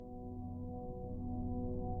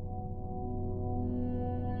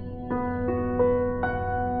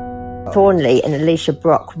Thornley and Alicia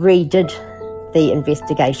Brock redid the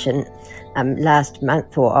investigation last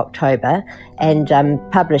month or October and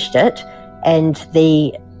published it, and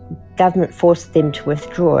the government forced them to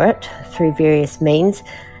withdraw it through various means,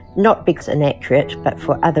 not because it's inaccurate, but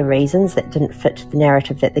for other reasons that didn't fit the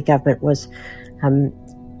narrative that the government was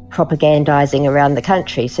propagandising around the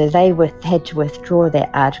country. So they had to withdraw that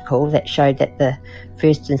article that showed that the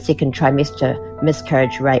first and second trimester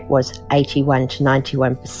miscarriage rate was 81 to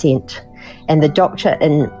 91%. And the Dr.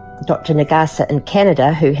 Nagasa in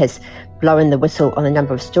Canada, who has blown the whistle on the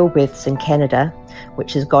number of stillbirths in Canada,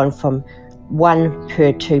 which has gone from 1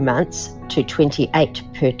 per 2 months to 28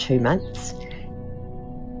 per 2 months,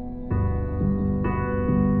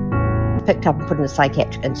 picked up and put in a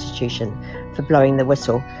psychiatric institution for blowing the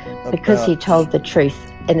whistle because he told the truth.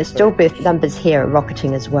 And the stillbirth numbers here are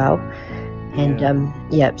rocketing as well. And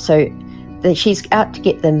so she's out to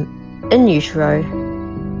get them in utero,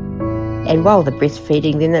 and while they're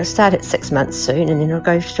breastfeeding, then they'll start at 6 months soon, and then it'll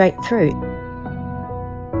go straight through.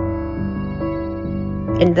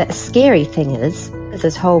 And the scary thing is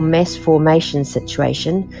this whole mass formation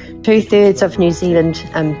situation. 2/3 of New Zealand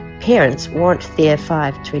parents want their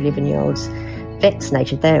 5 to 11-year-olds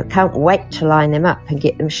vaccinated. They can't wait to line them up and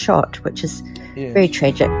get them shot, which is very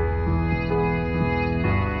tragic.